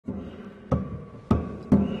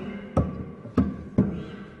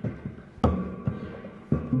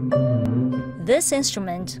This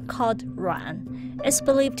instrument, called Ruan, is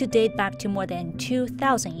believed to date back to more than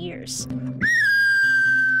 2,000 years.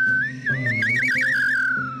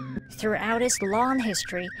 Throughout its long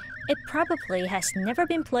history, it probably has never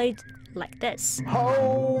been played like this.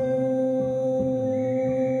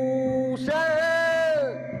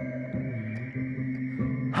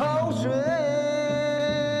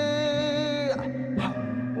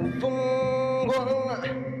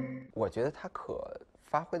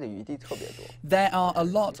 There are a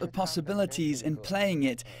lot of possibilities in playing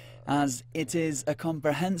it, as it is a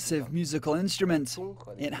comprehensive musical instrument.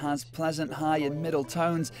 It has pleasant high and middle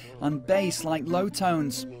tones and bass like low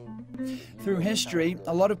tones. Through history,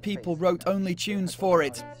 a lot of people wrote only tunes for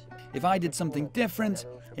it. If I did something different,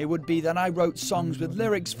 it would be that I wrote songs with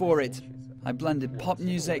lyrics for it. I blended pop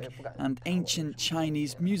music and ancient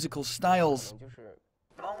Chinese musical styles.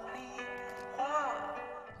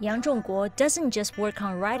 Yang Zhongguo doesn't just work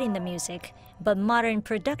on writing the music, but modern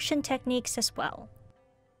production techniques as well.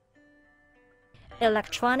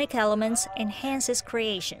 Electronic elements enhance his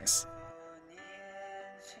creations.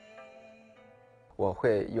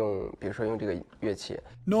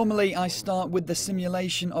 Normally, I start with the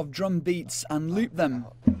simulation of drum beats and loop them.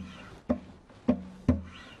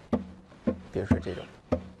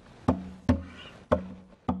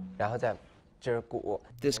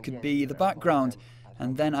 This could be the background,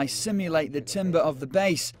 and then I simulate the timbre of the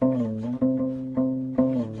bass.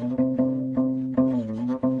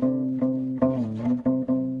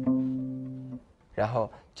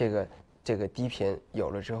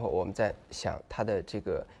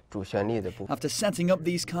 After setting up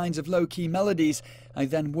these kinds of low-key melodies, I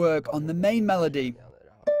then work on the main melody.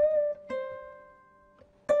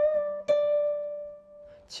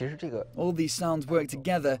 All these sounds work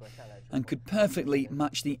together and could perfectly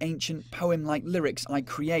match the ancient poem-like lyrics I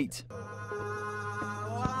create.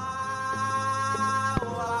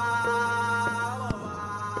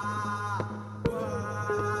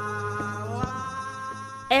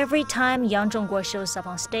 Every time Yang Zhongguo shows up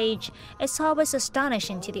on stage, it's always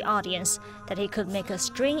astonishing to the audience that he could make a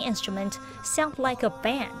string instrument sound like a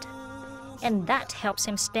band. And that helps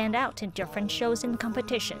him stand out in different shows and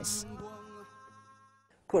competitions.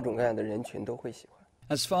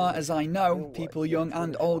 As far as I know, people young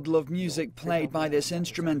and old love music played by this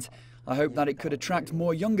instrument. I hope that it could attract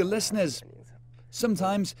more younger listeners.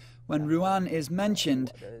 Sometimes, when Ruan is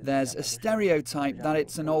mentioned, there's a stereotype that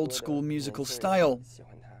it's an old-school musical style.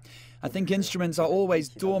 I think instruments are always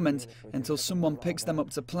dormant until someone picks them up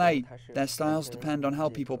to play. Their styles depend on how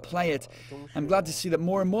people play it. I'm glad to see that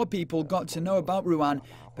more and more people got to know about Ruan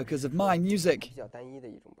because of my music.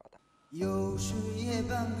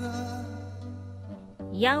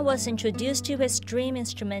 Yang was introduced to his dream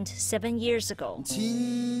instrument 7 years ago,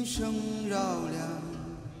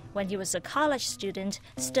 when he was a college student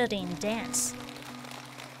studying dance.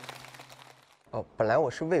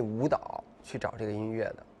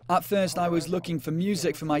 At first, I was looking for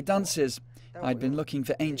music for my dances. I'd been looking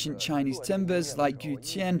for ancient Chinese timbres like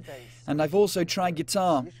gutian, and I've also tried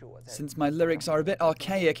guitar. Since my lyrics are a bit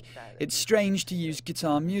archaic, it's strange to use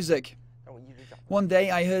guitar music. One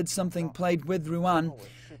day I heard something played with Ruan,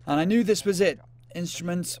 and I knew this was it.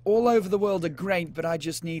 Instruments all over the world are great, but I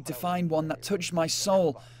just need to find one that touched my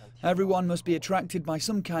soul. Everyone must be attracted by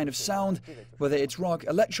some kind of sound, whether it's rock,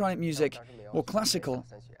 electronic music, or classical.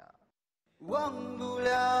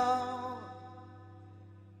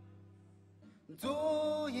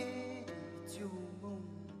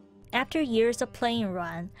 After years of playing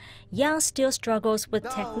Ruan, Yang still struggles with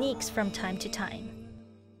techniques from time to time.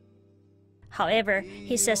 However,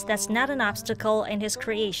 he says that's not an obstacle in his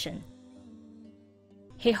creation.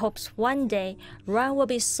 He hopes one day Ruan will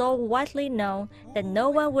be so widely known that no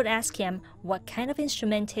one would ask him what kind of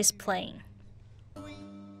instrument he's playing.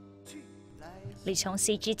 Li Chong,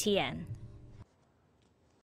 CGTN.